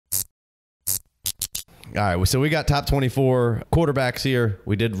All right, so we got top 24 quarterbacks here.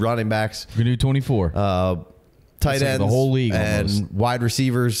 We did running backs. We're going to do 24. Tight ends, the whole league and almost. Wide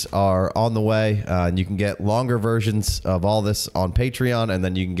receivers are on the way. And you can get longer versions of all this on Patreon, and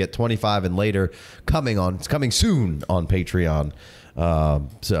then you can get 25 and later It's coming soon on Patreon.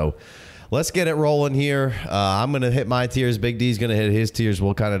 So let's get it rolling here. I'm going to hit my tiers. Big D's going to hit his tiers.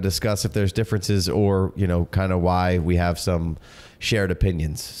 We'll kind of discuss if there's differences or, kind of why we have some shared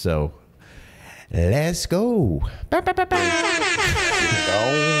opinions. So let's go.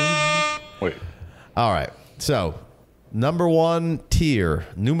 Wait. All right. So, number one tier,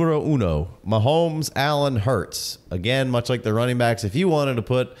 numero uno, Mahomes, Allen, Hurts. Again, much like the running backs, if you wanted to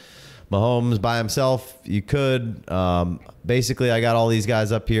put Mahomes by himself, you could. Basically, I got all these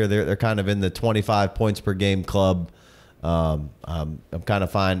guys up here. They're kind of in the 25 points per game club. I'm kind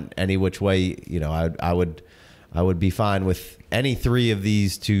of fine any which way. I would be fine with any three of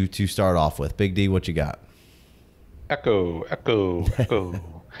these to start off with. Big D, what you got? Echo.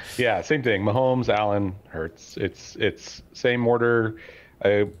 Yeah, same thing. Mahomes, Allen, Hurts. It's same order.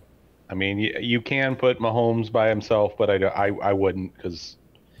 I mean, you can put Mahomes by himself, but I wouldn't, because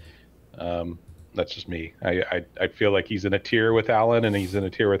that's just me. I feel like he's in a tier with Allen and he's in a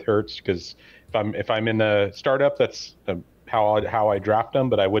tier with Hurts, because if I'm in the startup, that's how I draft them,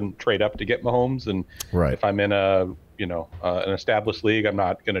 but I wouldn't trade up to get Mahomes. And right. If I'm in an established league, I'm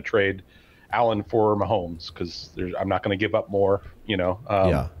not going to trade Allen for Mahomes, because I'm not going to give up more.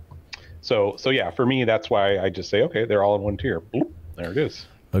 Yeah. So yeah, for me, that's why I just say, okay, they're all in one tier. Boop, there it is.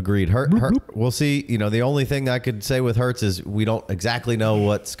 Agreed. Hurt. We'll see. The only thing I could say with Hurts is we don't exactly know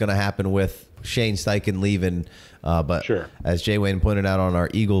what's going to happen with Shane Steichen leaving. But sure. As Jay Wayne pointed out on our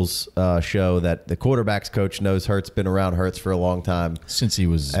Eagles show, that the quarterbacks coach knows Hurts, been around Hurts for a long time. Since he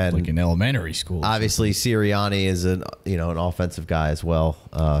was like in elementary school. Obviously, Sirianni is an offensive guy as well.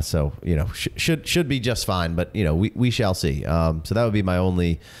 So should be just fine. But we shall see. So that would be my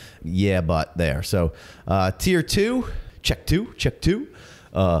only but there. So tier two, check two.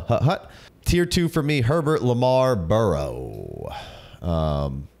 Tier two for me: Herbert, Lamar, Burrow.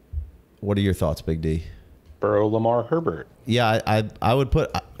 What are your thoughts, Big D? Burrow, Lamar, Herbert. Yeah, I would put.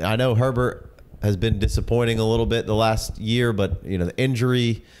 I know Herbert has been disappointing a little bit the last year, but the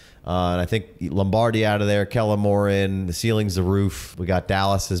injury, and I think Lombardi out of there, Kellen Moore in, the ceiling's the roof. We got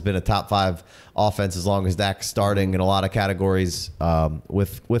Dallas has been a top 5 offense as long as Dak's starting in a lot of categories.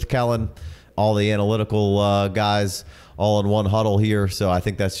 With Kellen, all the analytical guys all in one huddle here. So I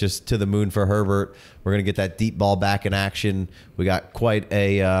think that's just to the moon for Herbert. We're going to get that deep ball back in action. We got quite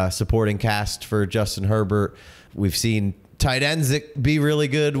a supporting cast for Justin Herbert. We've seen tight ends that be really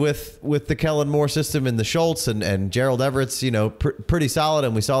good with the Kellen Moore system and the Schultz and Gerald Everett's, pretty solid.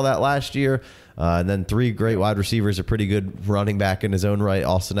 And we saw that last year. And then 3 great wide receivers, a pretty good running back in his own right,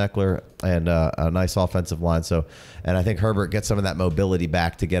 Austin Eckler, and a nice offensive line. So, and I think Herbert gets some of that mobility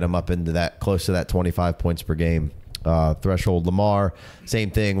back to get him up into that close to that 25 points per game threshold. Lamar,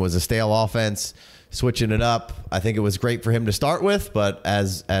 same thing, was a stale offense, switching it up. I think it was great for him to start with, but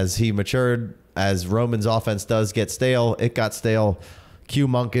as he matured, as Roman's offense does get stale, it got stale. Q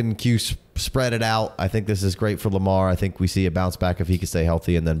Monken, Q spread it out. I think this is great for Lamar. I think we see a bounce back if he can stay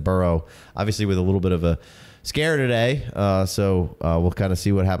healthy. And then Burrow, obviously with a little bit of a scare today. So we'll kind of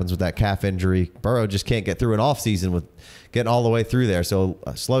see what happens with that calf injury. Burrow just can't get through an off season with getting all the way through there. So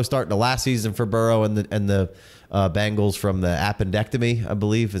a slow start to last season for Burrow and the Bengals from the appendectomy, I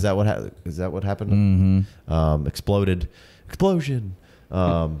believe. Is that what happened? Mm-hmm. Explosion.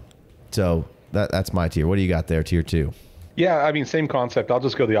 So that's my tier. What do you got there, tier 2? Yeah, I mean, same concept. I'll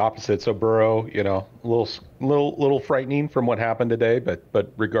just go the opposite. So Burrow, a little frightening from what happened today,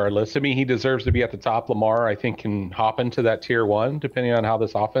 but regardless, I mean, he deserves to be at the top. Lamar, I think, can hop into that tier 1 depending on how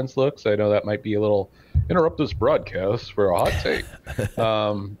this offense looks. I know that might be a little interrupt this broadcast for a hot take,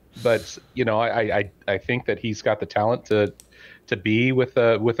 but I think that he's got the talent to be with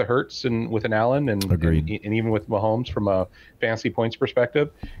a Hurts and with an Allen and even with Mahomes from a fantasy points perspective.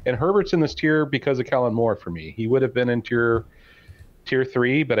 And Herbert's in this tier because of Kellen Moore for me. He would have been in tier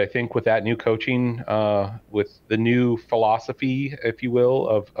 3, but I think with that new coaching, with the new philosophy, if you will,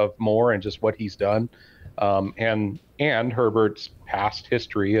 of Moore and just what he's done, and Herbert's past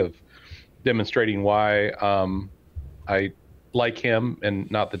history of demonstrating why I like him and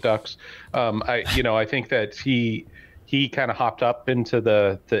not the Ducks. I think that he kind of hopped up into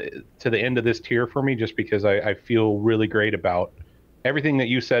the end of this tier for me, just because I feel really great about everything that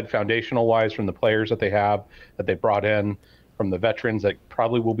you said, foundational wise, from the players that they brought in, from the veterans that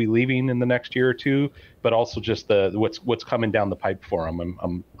probably will be leaving in the next year or two, but also just what's coming down the pipe for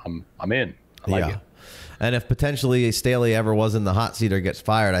them. I'm in. I like it. And if potentially Staley ever was in the hot seat or gets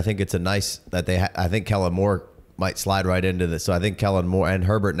fired, I think it's a nice that I think Kellen Moore might slide right into this. So I think Kellen Moore and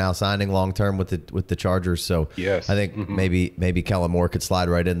Herbert now signing long term with the Chargers. So yes. I think maybe Kellen Moore could slide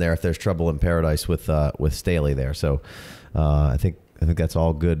right in there if there's trouble in paradise with Staley there. So I think that's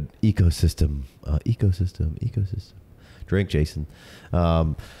all good ecosystem. Drink, Jason.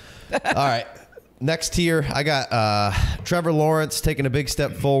 All right. Next tier, I got Trevor Lawrence taking a big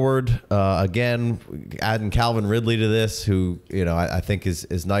step forward. Again, adding Calvin Ridley to this, who I think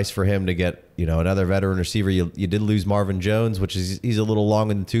is nice for him to get another veteran receiver. You did lose Marvin Jones, which is he's a little long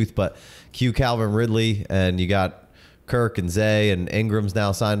in the tooth, but Q Calvin Ridley, and you got Kirk and Zay and Ingram's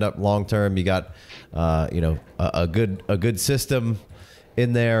now signed up long term. You got a good system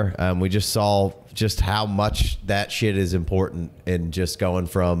in there. We just saw just how much that shit is important in just going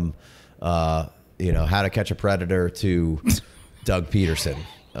from How to Catch a Predator to Doug Peterson.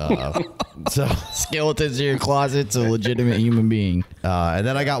 So skeletons in your closet's a legitimate human being. And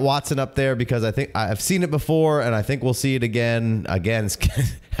then I got Watson up there because I think I've seen it before, and I think we'll see it again.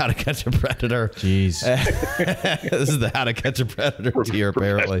 How to Catch a Predator. Jeez. This is the How to Catch a Predator tier,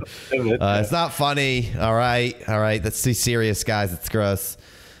 apparently. It's not funny. All right. Let's see serious, guys. It's gross.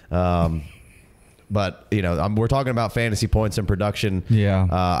 But we're talking about fantasy points and production. Yeah.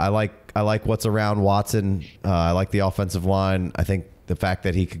 I like what's around Watson. I like the offensive line. I think the fact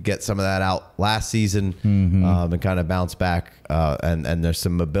that he could get some of that out last season and kind of bounce back, and there's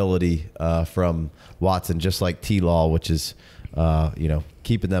some mobility from Watson, just like T-Law, which is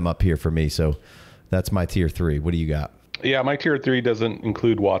keeping them up here for me. So that's my tier 3. What do you got? Yeah, my tier 3 doesn't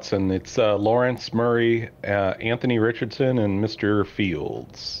include Watson. It's Lawrence, Murray, Anthony Richardson, and Mr.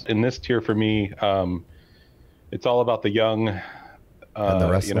 Fields. In this tier for me, it's all about the young, and the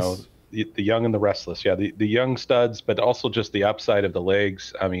restless. The young and the restless. Yeah, the young studs, but also just the upside of the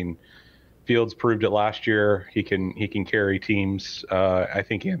legs. I mean, Fields proved it last year. He can carry teams. I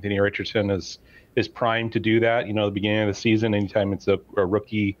think Anthony Richardson is primed to do that. The beginning of the season, anytime it's a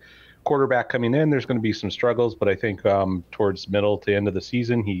rookie quarterback coming in, there's going to be some struggles, but I think towards middle to end of the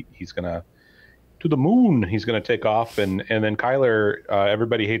season, he's going to the moon. He's going to take off, and then Kyler.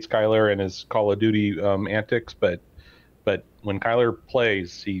 Everybody hates Kyler and his Call of Duty antics, but when Kyler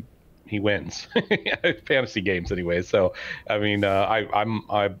plays, he wins fantasy games anyway. So I mean, I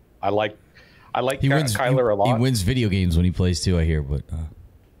like Kyler a lot. He wins video games when he plays too, I hear. But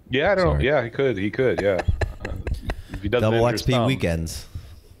yeah, I don't know. Yeah, he could. Yeah. If he doesn't double XP weekends.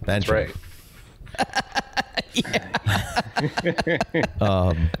 That's right.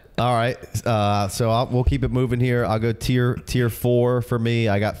 All right. So we'll keep it moving here. I'll go tier 4 for me.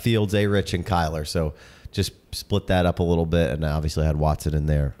 I got Fields, A-Rich, and Kyler. So just split that up a little bit, and obviously I had Watson in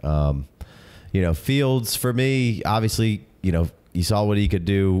there. Fields for me, obviously, you saw what he could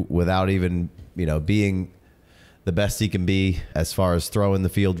do without even, being the best he can be as far as throwing the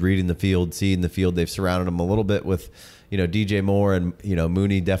field, reading the field, seeing the field. They've surrounded him a little bit with, DJ Moore, and,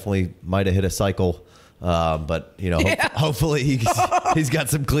 Mooney definitely might have hit a cycle. But hopefully he's got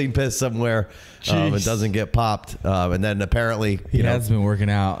some clean piss somewhere. It doesn't get popped. And then apparently, he has been working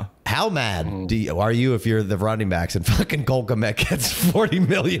out. How mad are you if you're the running backs and fucking Cole Kmet gets $40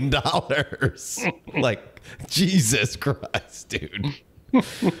 million? Like, Jesus Christ, dude.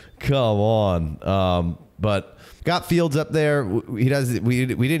 Come on. But got Fields up there. He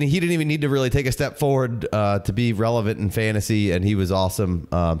didn't even need to really take a step forward to be relevant in fantasy, and he was awesome.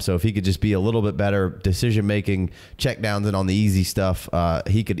 So if he could just be a little bit better decision making, check downs, and on the easy stuff,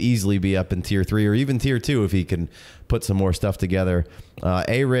 he could easily be up in tier 3 or even tier 2 if he can put some more stuff together.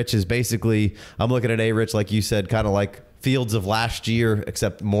 A-Rich is basically, I'm looking at A-Rich like you said, kind of like Fields of last year,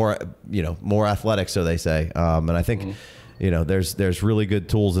 except more athletic, so they say. And I think. There's really good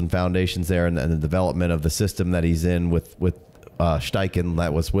tools and foundations there, and the development of the system that he's in with Steichen,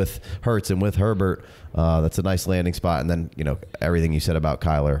 that was with Hurts and with Herbert. That's a nice landing spot. And then everything you said about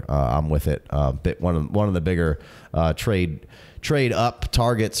Kyler, I'm with it. One of the bigger trade up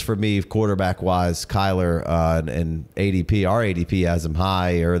targets for me, quarterback wise, Kyler and ADP. Our ADP has him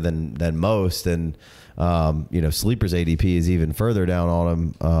higher than most, and Sleeper's ADP is even further down on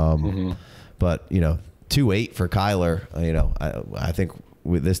him. But 2.8 for Kyler. I think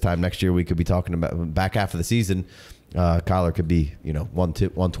with this time next year we could be talking about back half of the season. Kyler could be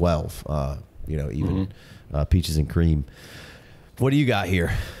 112. Even peaches and cream. What do you got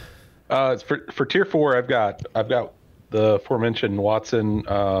here? It's for tier 4. I've got the aforementioned Watson,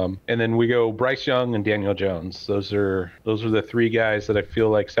 and then we go Bryce Young and Daniel Jones. Those are the 3 guys that I feel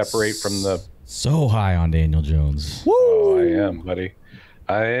like separate from the. So high on Daniel Jones. Woo! Oh, I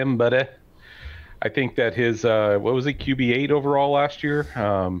am, buddy. I think that his what was it, QB8 overall last year?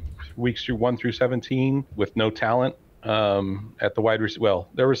 weeks through 1 through 17 with no talent at the wide receiver. Well,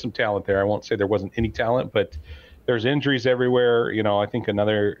 there was some talent there. I won't say there wasn't any talent, but there's injuries everywhere. I think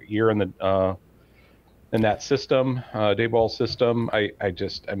another year in that system, Dayball system. I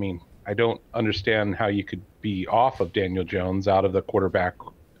don't understand how you could be off of Daniel Jones out of the quarterback.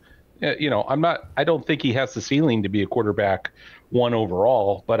 I don't think he has the ceiling to be a quarterback 1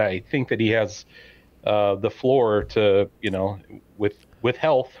 overall, but I think that he has the floor to, with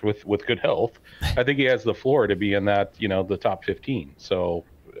health, with good health, I think he has the floor to be in that, the top 15. So,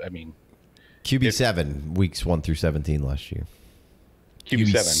 QB7 weeks 1 through 17 last year.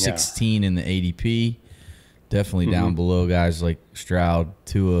 QB 16 in the ADP. Definitely down below guys like Stroud,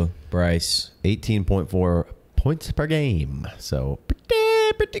 Tua, Bryce. 18.4 points per game. So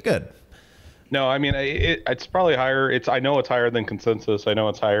pretty good. No, it's probably higher. I know it's higher than consensus. I know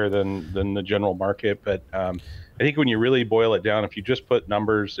it's higher than the general market. But I think when you really boil it down, if you just put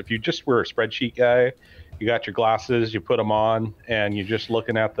numbers, if you just were a spreadsheet guy, you got your glasses, you put them on, and you're just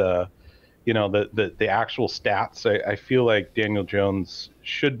looking at the actual stats, I feel like Daniel Jones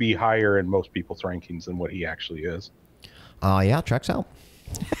should be higher in most people's rankings than what he actually is. Yeah, tracks out.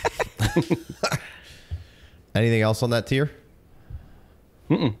 Anything else on that tier?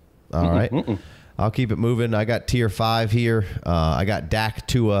 All right. I'll keep it moving. I got tier 5 here. I got Dak,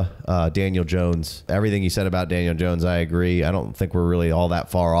 Tua, Daniel Jones. Everything you said about Daniel Jones, I agree. I don't think we're really all that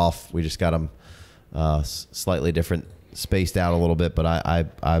far off. We just got him slightly different, spaced out a little bit, but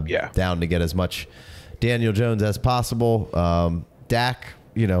I'm down to get as much Daniel Jones as possible. Dak,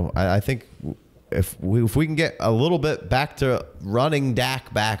 I think if we can get a little bit back to running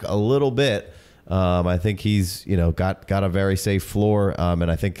Dak back a little bit, I think he's got a very safe floor, and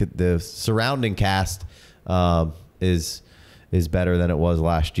I think the surrounding cast is better than it was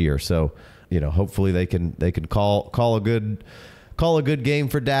last year. So hopefully they can call a good game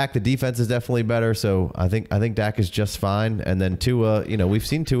for Dak. The defense is definitely better, so I think Dak is just fine. And then Tua, we've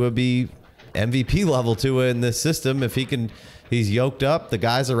seen Tua be MVP level Tua in this system. If he's yoked up. The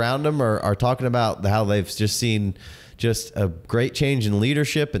guys around him are talking about how they've just seen just a great change in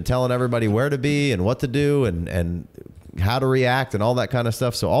leadership and telling everybody where to be and what to do and how to react and all that kind of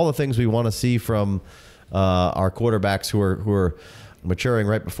stuff. So all the things we want to see from our quarterbacks who are maturing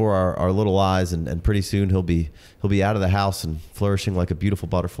right before our little eyes, and pretty soon he'll be out of the house and flourishing like a beautiful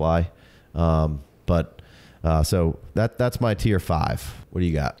butterfly. So that's my tier 5. What do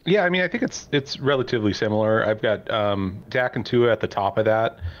you got? Yeah, I think it's relatively similar. I've got Dak and Tua at the top of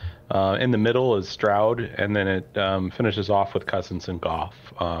that. In the middle is Stroud, and then it finishes off with Cousins and Goff.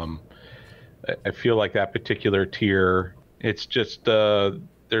 I feel like that particular tier, it's just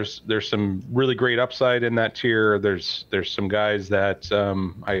there's some really great upside in that tier. There's some guys that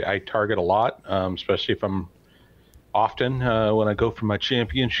I target a lot, especially if I'm often when I go for my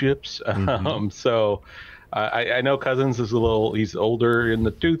championships. So I know Cousins is he's older in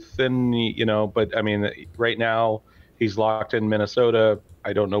the tooth, and but right now he's locked in Minnesota.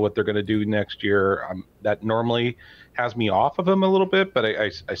 I don't know what they're going to do next year. That normally has me off of him a little bit, but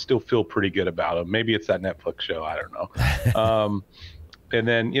I still feel pretty good about him. Maybe it's that Netflix show. I don't know. And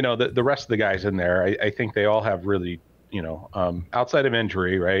then, the rest of the guys in there, I think they all have really, outside of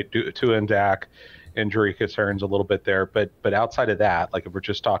injury, right? Tua and Dak, injury concerns a little bit there. But outside of that, like if we're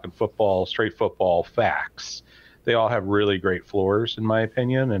just talking football, straight football facts, they all have really great floors, in my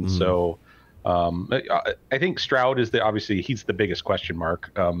opinion. And so I think Stroud is obviously he's the biggest question mark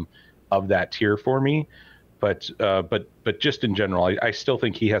of that tier for me. But just in general, I still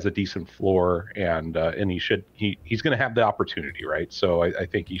think he has a decent floor, and he's going to have the opportunity, right? So I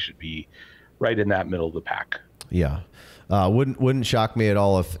think he should be right in that middle of the pack. Yeah, wouldn't shock me at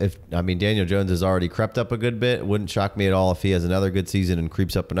all if Daniel Jones has already crept up a good bit. Wouldn't shock me at all if he has another good season and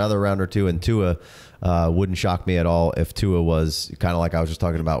creeps up another round or two. And Tua wouldn't shock me at all if Tua was kind of like I was just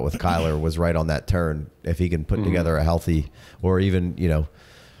talking about with Kyler, was right on that turn. If he can put together a healthy, or even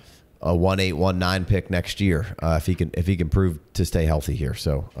a 1.8, 1.9 pick next year, if he can prove to stay healthy here.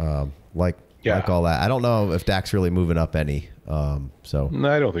 So like all that. I don't know if Dak's really moving up any. So no,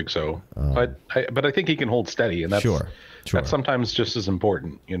 I don't think so. But I think he can hold steady, and that's sure. That's sometimes just as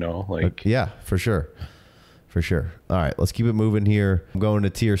important, yeah, for sure. All right, let's keep it moving here. I'm going to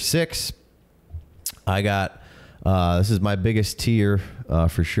tier 6. I got this is my biggest tier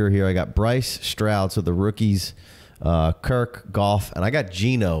for sure here. I got Bryce, Stroud, so the rookies. Kirk, Goff, and I got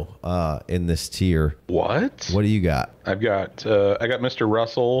Geno in this tier. What do you got? I got Mr.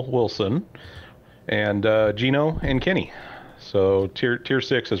 Russell Wilson and Geno and Kenny. So tier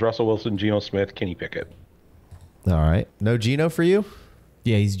 6 is Russell Wilson, Geno Smith, Kenny Pickett. All right. No Geno for you?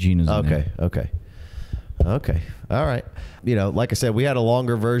 Yeah, he's Geno's. Okay. Okay. All right. Like I said, we had a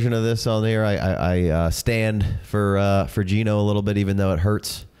longer version of this on there. I stand for Geno a little bit, even though it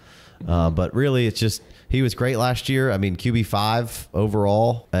hurts. But really, it's just he was great last year. I mean, QB5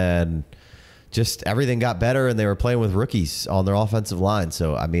 overall, and just everything got better, and they were playing with rookies on their offensive line.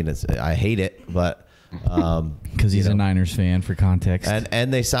 So, I mean, I hate it, but because he's a Niners fan, for context,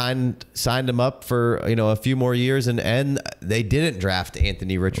 and they signed him up for a few more years, and they didn't draft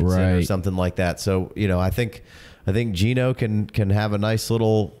Anthony Richardson or something like that. So I think Geno can have a nice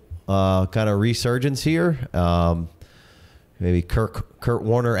little kind of resurgence here, maybe Kurt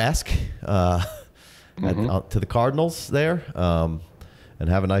Warner-esque to the Cardinals there, and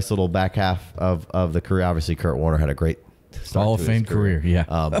have a nice little back half of the career. Obviously, Kurt Warner had a great Hall of Fame career, yeah.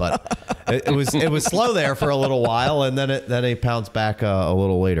 But it was slow there for a little while, and then he pounced back a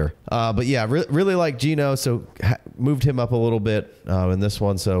little later. But yeah, really like Geno, so moved him up a little bit in this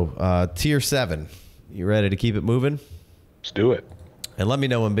one. So tier 7, you ready to keep it moving? Let's do it. And let me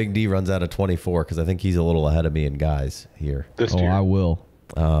know when Big D runs out of 24, because I think he's a little ahead of me in guys here. This tier. I will.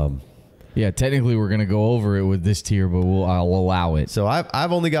 Yeah, technically we're gonna go over it with this tier, but I'll allow it. So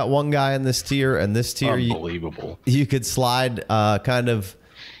I've only got one guy in this tier, and this tier unbelievable. You could slide kind of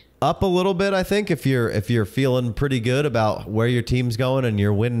up a little bit, I think, if you're feeling pretty good about where your team's going and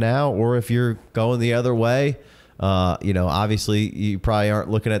your win now, or if you're going the other way. Obviously you probably aren't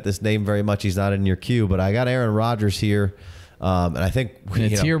looking at this name very much. He's not in your queue, but I got Aaron Rodgers here. And I think in a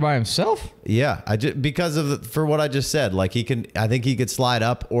tier by himself. Yeah, because of for what I just said, like I think he could slide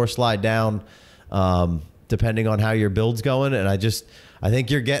up or slide down, depending on how your build's going. And I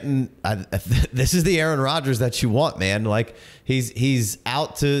think you're getting. This is the Aaron Rodgers that you want, man. Like he's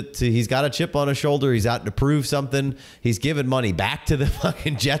out to he's got a chip on his shoulder. He's out to prove something. He's giving money back to the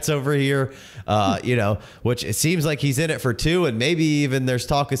fucking Jets over here. Which it seems like he's in it for 2, and maybe even there's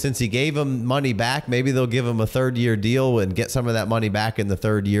talk of, since he gave him money back, maybe they'll give him a 3rd-year deal and get some of that money back in the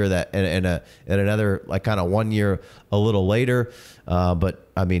 3rd year, that in another like kind of 1 year a little later. But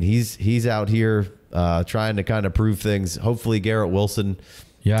I mean, he's out here trying to kind of prove things. Hopefully Garrett Wilson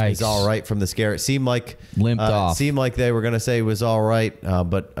is all right from the scare. It seemed like limped off. Seemed like they were going to say he was all right.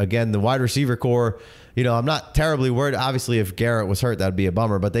 But again, the wide receiver core, I'm not terribly worried. Obviously, if Garrett was hurt, that'd be a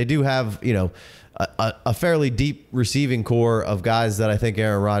bummer. But they do have, a fairly deep receiving core of guys that I think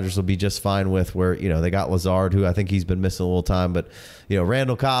Aaron Rodgers will be just fine with, where, they got Lazard, who I think he's been missing a little time, but,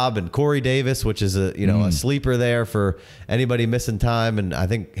 Randall Cobb and Corey Davis, which is a sleeper there for anybody missing time. And I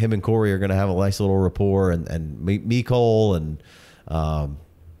think him and Corey are going to have a nice little rapport, and Mecole and,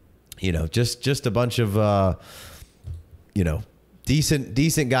 just a bunch of,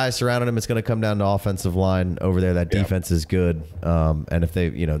 decent guys surrounding him. It's going to come down to offensive line over there. That defense is good. And if they,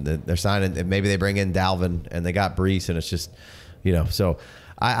 they're signing, maybe they bring in Dalvin, and they got Brees, and it's just, so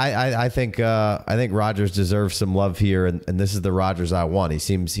I think Rodgers deserves some love here, and this is the Rodgers I want. He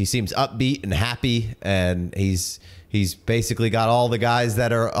seems upbeat and happy, and he's basically got all the guys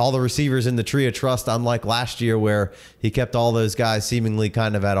that are all the receivers in the tree of trust, unlike last year where he kept all those guys seemingly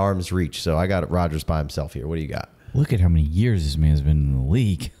kind of at arm's reach. So I got Rodgers by himself here. What do you got? Look at how many years this man's been in the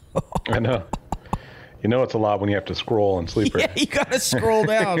league. I know. It's a lot when you have to scroll and sleeper. Yeah, you got to scroll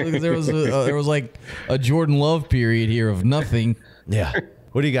down, because there was like a Jordan Love period here of nothing. Yeah.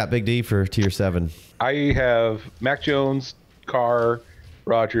 What do you got, Big D, for tier 7? I have Mac Jones, Carr,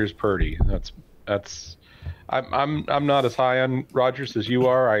 Rodgers, Purdy. I'm not as high on Rodgers as you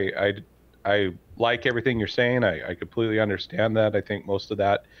are. I like everything you're saying. I completely understand that. I think most of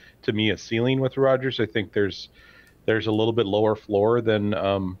that, to me, is ceiling with Rodgers. I think there's a little bit lower floor than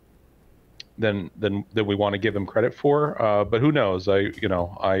we want to give him credit for. But who knows?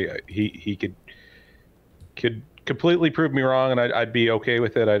 He could completely prove me wrong, and I'd be okay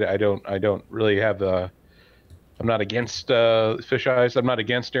with it. I don't really have I'm not against fish eyes. I'm not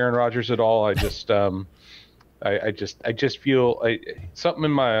against Aaron Rodgers at all. I just I just feel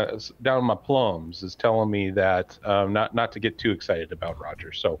something down in my plums is telling me that not to get too excited about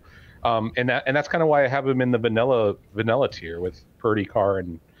Rodgers. So, and that's kind of why I have him in the vanilla tier with Purdy, Carr,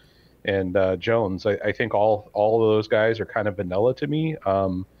 and Jones. I think all of those guys are kind of vanilla to me.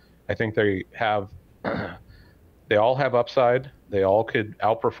 I think they all have upside. They all could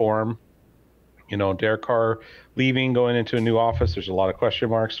outperform. Derek Carr leaving, going into a new office, there's a lot of question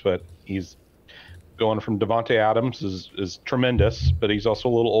marks, but he's going from Devontae Adams is tremendous, but he's also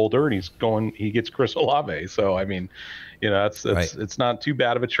a little older, and he gets Chris Olave. So, I mean, it's not too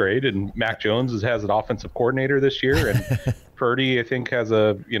bad of a trade. And Mac Jones has an offensive coordinator this year, and Purdy, I think, has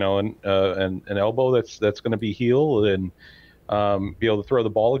an elbow that's going to be healed and be able to throw the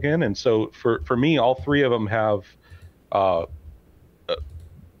ball again. And so for me, all three of them have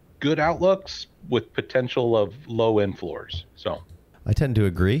good outlooks with potential of low end floors. So I tend to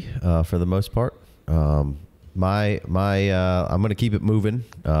agree for the most part. I'm going to keep it moving,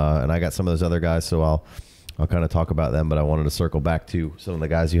 and I got some of those other guys, so I'll kind of talk about them. But I wanted to circle back to some of the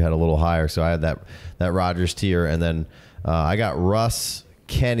guys you had a little higher. So I had that Rodgers tier, and then I got Russ,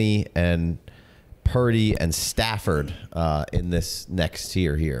 Kenny, and Purdy and Stafford in this next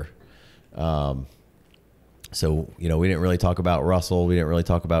tier here. So, we didn't really talk about Russell. We didn't really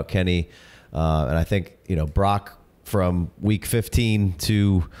talk about Kenny. And I think, Brock from week 15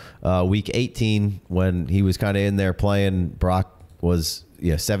 to week 18, when he was kind of in there playing, Brock was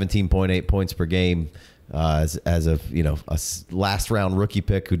 17.8 points per game as a last round rookie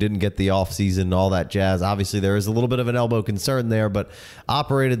pick who didn't get the offseason, all that jazz. Obviously, there is a little bit of an elbow concern there, but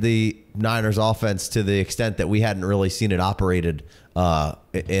operated the Niners offense to the extent that we hadn't really seen it operated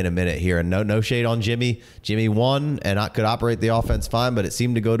in a minute here. And no shade on Jimmy. Jimmy won and could operate the offense fine, but it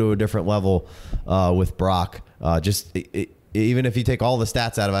seemed to go to a different level with Brock. Even if you take all the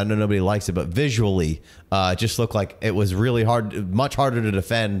stats out of it, I know nobody likes it, but visually, it just looked like it was really hard, much harder to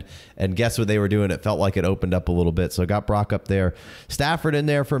defend. And guess what they were doing? It felt like it opened up a little bit. So I got Brock up there. Stafford in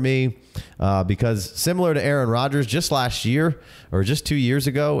there for me because similar to Aaron Rodgers, just last year or just 2 years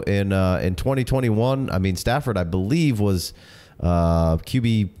ago in 2021, I mean, Stafford, I believe, was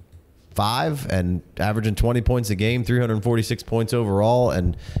QB 5 and averaging 20 points a game, 346 points overall.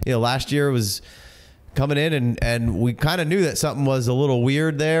 And, last year was coming in and we kind of knew that something was a little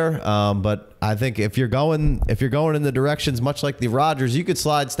weird there. But I think if you're going in the directions much like the Rodgers, you could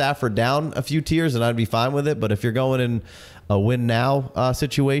slide Stafford down a few tiers and I'd be fine with it. But if you're going in a win now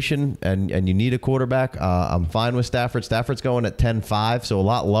situation and you need a quarterback, I'm fine with Stafford. Stafford's going at 10.5, so a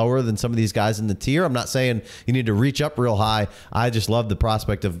lot lower than some of these guys in the tier. I'm not saying you need to reach up real high. I just love the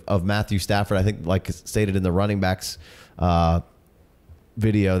prospect of Matthew Stafford. I think, like stated in the running backs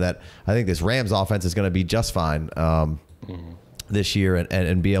video, that I think this Rams offense is going to be just fine this year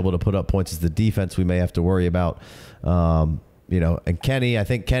and be able to put up points. As the defense we may have to worry about. And Kenny, I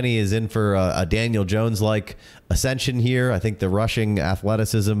think Kenny is in for a Daniel Jones-like ascension here. I think the rushing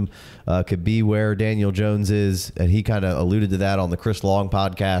athleticism could be where Daniel Jones is, and he kind of alluded to that on the Chris Long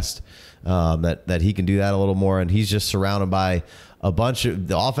podcast, that he can do that a little more, and he's just surrounded by a bunch of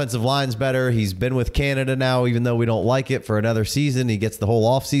the offensive line's better. He's been with Canada now, even though we don't like it, for another season. He gets the whole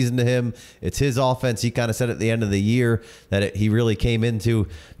offseason to him. It's his offense. He kind of said at the end of the year that he really came into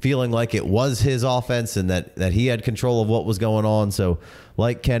feeling like it was his offense and that he had control of what was going on. So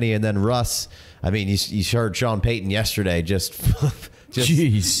like Kenny, and then Russ, I mean, you heard Sean Payton yesterday just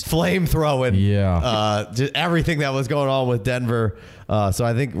flame throwing. Yeah. Just everything that was going on with Denver. So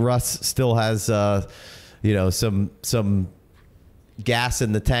I think Russ still has, some gas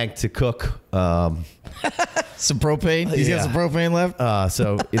in the tank to cook. Some propane. He's got some propane left.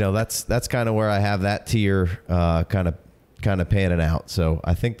 So that's kind of where I have that tier kind of panning out. So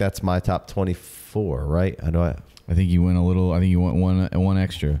I think that's my top 24, right? I think you went a little. I think you went one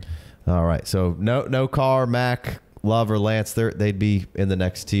extra. All right. So no Carr, Mac, Love, or Lance. They'd be in the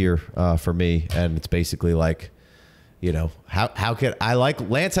next tier for me, and it's basically like, how could I like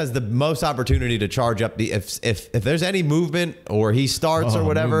Lance has the most opportunity to charge up if there's any movement or he starts or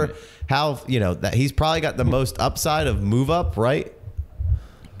whatever, that he's probably got the most upside of move up, right?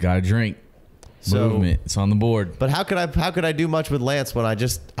 Got a drink. Movement. It's on the board. But how could I do much with Lance when I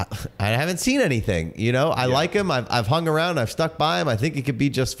haven't seen anything? I like him. I've hung around. I've stuck by him. I think he could be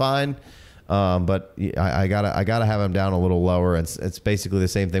just fine. But I gotta have him down a little lower. And it's basically the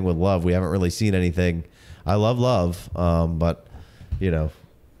same thing with Love. We haven't really seen anything. I love Love, but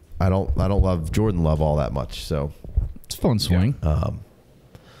I don't love Jordan Love all that much. So it's a fun swing.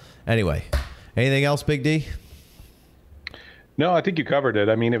 Anyway, anything else, Big D? No, I think you covered it.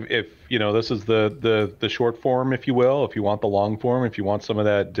 I mean, if this is the short form, if you will, if you want the long form, if you want some of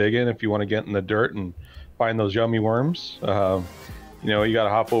that digging, if you want to get in the dirt and find those yummy worms, you got to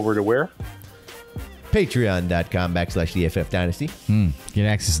hop over to where? Patreon.com/the FF Dynasty. Get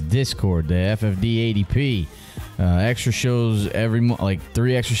access to Discord, the FFD ADP. Extra shows every month, like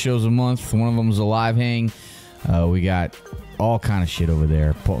 3 extra shows a month. One of them is a live hang. We got all kind of shit over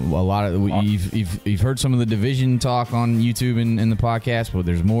there. A lot of you've heard some of the division talk on YouTube and the podcast, but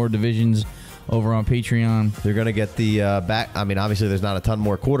there's more divisions over on Patreon. They're going to get the back. I mean, obviously, there's not a ton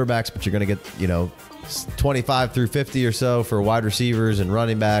more quarterbacks, but you're going to get 25 through 50 or so for wide receivers and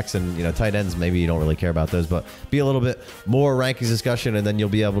running backs, and tight ends. Maybe you don't really care about those, but be a little bit more rankings discussion, and then you'll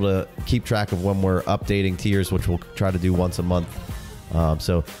be able to keep track of when we're updating tiers, which we'll try to do once a month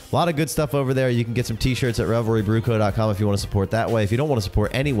So a lot of good stuff over there. You can get some T-shirts at revelrybrewco.com if you want to support that way. If you don't want to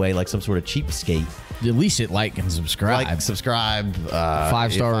support anyway, like some sort of cheapskate, At least hit like and subscribe. like, subscribe,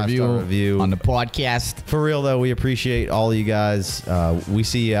 5-star review on the podcast. For real though, we appreciate all of you guys. We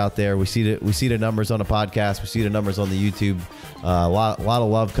see you out there. We see the numbers on the podcast. We see the numbers on the YouTube. A lot of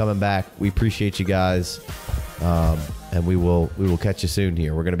love coming back. We appreciate you guys, and we will catch you soon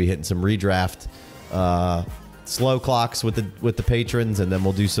here. We're going to be hitting some redraft slow clocks with the patrons, and then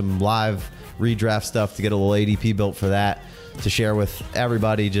we'll do some live redraft stuff to get a little ADP built for that to share with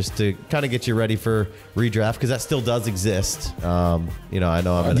everybody, just to kind of get you ready for redraft, because that still does exist. I know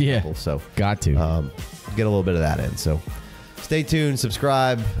I'm in a couple, so got to get a little bit of that in. So stay tuned,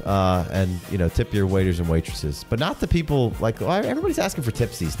 subscribe, and tip your waiters and waitresses, but not the people everybody's asking for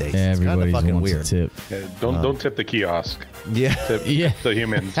tips these days. It's kind of fucking weird. Tip. Yeah, don't tip the kiosk. Yeah, Tip the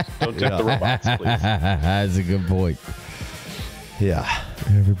humans. Don't tip the robots, please. That's a good point. Yeah.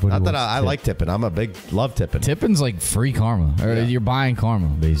 Everybody. Not that I like tipping. I'm a big love tipping. Tipping's like free karma, or you're buying karma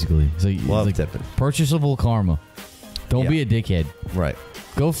basically. So Love it's like tipping. Purchasable karma. Don't be a dickhead. Right.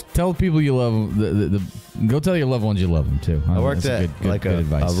 Go tell people you love them. Go tell your loved ones you love them too. I worked at good a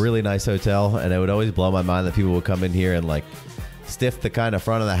advice. really nice hotel, and it would always blow my mind that people would come in here and stiff the kind of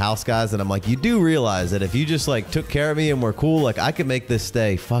front of the house guys, and I'm like, you do realize that if you just took care of me and were cool, I could make this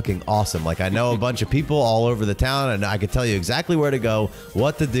stay fucking awesome. I know a bunch of people all over the town, and I could tell you exactly where to go,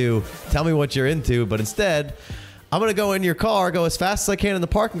 what to do, tell me what you're into, but instead I'm going to go in your car, go as fast as I can in the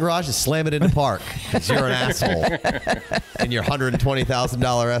parking garage, and slam it into park because you're an asshole and your $120,000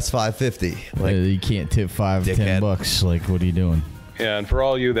 S550. You can't tip $5-10. What are you doing? Yeah, and for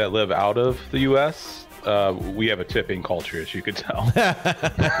all you that live out of the U.S., we have a tipping culture, as you could tell.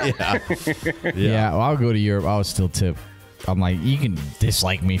 Yeah, well, I'll go to Europe. I'll still tip. I'm like, you can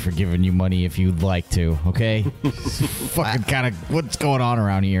dislike me for giving you money if you'd like to, okay? Fucking kind of what's going on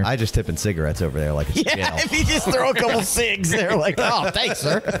around here. I just tip in cigarettes over there it's jail. If you just throw a couple cigs, they're like, oh, thanks,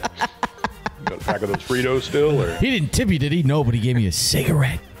 sir. Got a pack of those Fritos still? Or? He didn't tip you, did he? No, but he gave me a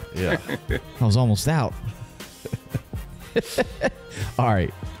cigarette. Yeah. I was almost out. All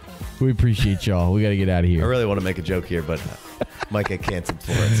right. We appreciate y'all. We got to get out of I here. really want to make a joke here, but might get canceled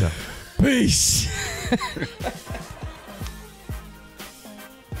for it. So. Peace.